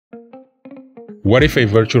What if a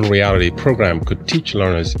virtual reality program could teach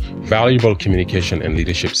learners valuable communication and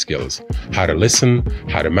leadership skills? How to listen,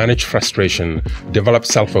 how to manage frustration, develop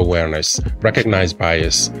self-awareness, recognize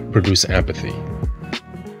bias, produce empathy.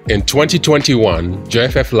 In 2021,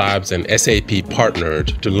 JFF Labs and SAP partnered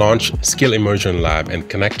to launch Skill Immersion Lab and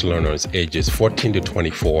connect learners ages 14 to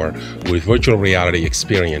 24 with virtual reality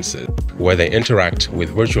experiences, where they interact with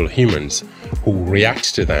virtual humans who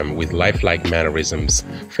react to them with lifelike mannerisms,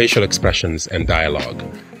 facial expressions, and dialogue.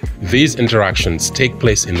 These interactions take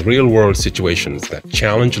place in real-world situations that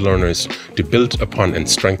challenge learners to build upon and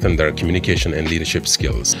strengthen their communication and leadership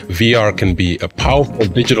skills. VR can be a powerful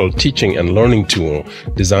digital teaching and learning tool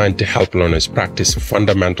designed to help learners practice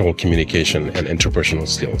fundamental communication and interpersonal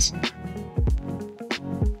skills.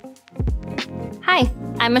 Hi,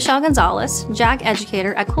 I'm Michelle Gonzalez, JAG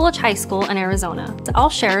educator at Coolidge High School in Arizona. I'll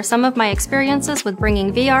share some of my experiences with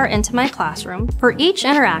bringing VR into my classroom. For each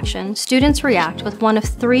interaction, students react with one of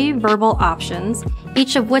 3 verbal options,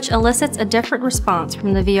 each of which elicits a different response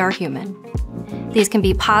from the VR human. These can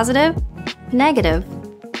be positive, negative,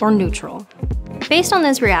 or neutral. Based on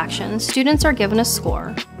these reactions, students are given a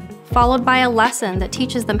score, followed by a lesson that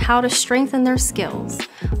teaches them how to strengthen their skills,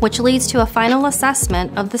 which leads to a final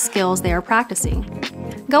assessment of the skills they are practicing.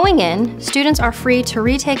 Going in, students are free to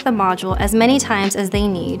retake the module as many times as they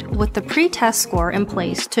need with the pre-test score in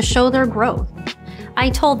place to show their growth. I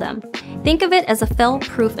told them, think of it as a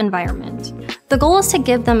fail-proof environment. The goal is to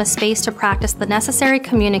give them a space to practice the necessary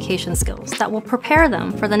communication skills that will prepare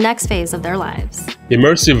them for the next phase of their lives.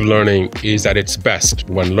 Immersive learning is at its best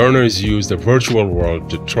when learners use the virtual world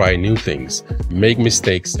to try new things, make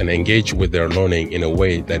mistakes, and engage with their learning in a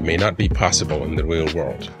way that may not be possible in the real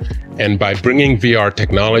world. And by bringing VR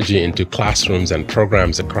technology into classrooms and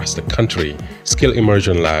programs across the country, Skill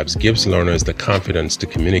Immersion Labs gives learners the confidence to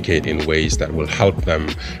communicate in ways that will help them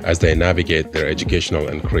as they navigate their educational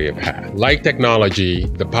and career path. Like technology,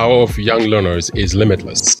 the power of young learners is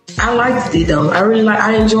limitless. I liked it though.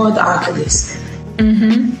 I enjoyed the Oculus.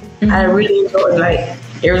 I really enjoyed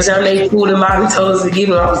every time they pulled them out and told us to get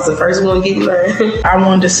them, I was the first one getting mine. I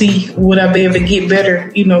wanted to see would I be able to get better,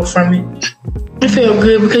 from it. It felt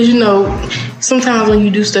good because, sometimes when you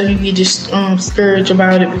do stuff, you get just discouraged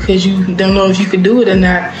about it because you don't know if you could do it or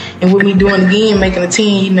not. And with me doing it again, making a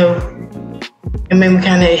team, it made me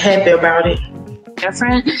kind of happy about it.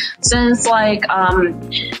 Different since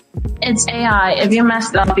it's AI. If you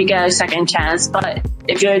messed up, you get a second chance. But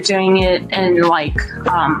if you're doing it in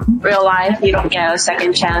real life, you don't get a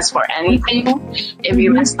second chance for anything. If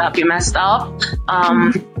you messed up, you messed up.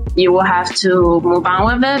 You will have to move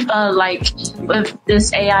on with it. But with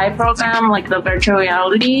this AI program, the virtual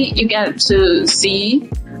reality, you get to see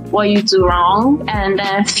what you do wrong and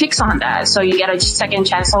then fix on that. So you get a second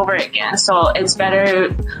chance over again. So it's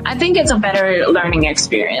better. I think it's a better learning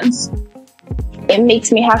experience. It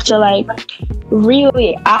makes me have to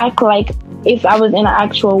really act like if I was in an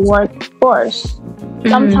actual workforce.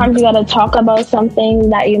 Sometimes you gotta talk about something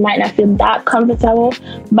that you might not feel that comfortable,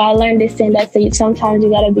 but I learned this thing that says sometimes you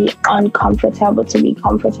gotta be uncomfortable to be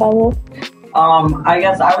comfortable. I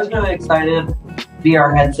guess I was really excited.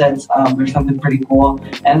 VR headsets are something pretty cool.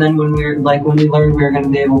 And then when we learned we were gonna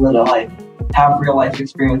be able to have real life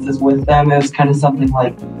experiences with them, it was kind of something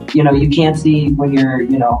you can't see when you're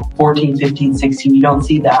 14, 15, 16. You don't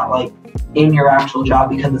see that in your actual job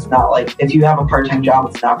because it's not if you have a part-time job,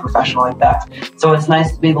 it's not professional like that. So it's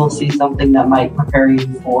nice to be able to see something that might prepare you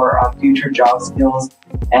for future job skills.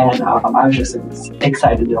 And I was just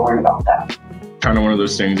excited to learn about that. Kind of one of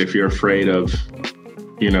those things, if you're afraid of,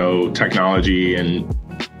 technology and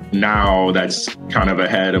now that's kind of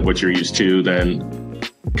ahead of what you're used to, then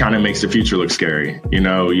kind of makes the future look scary.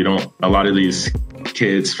 A lot of these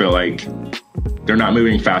kids feel like they're not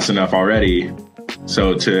moving fast enough already.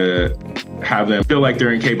 So to have them feel like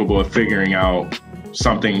they're incapable of figuring out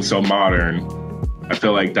something so modern, I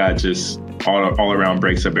feel like that just all around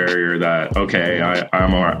breaks a barrier that, okay,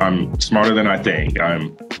 I'm smarter than I think.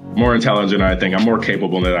 I'm more intelligent than I think. I'm more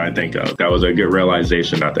capable than I think of. That was a good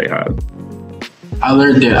realization that they had. I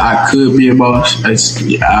learned that I could be a boss. I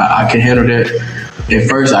can handle that. At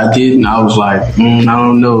first I didn't. I was like, I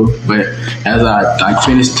don't know. But as I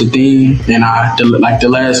finished the thing, and the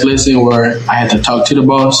last lesson where I had to talk to the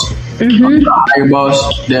boss, the higher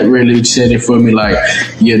boss, that really said it for me.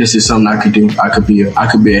 Yeah, this is something I could do. I could be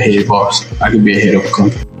a head boss. I could be a head of a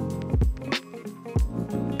company.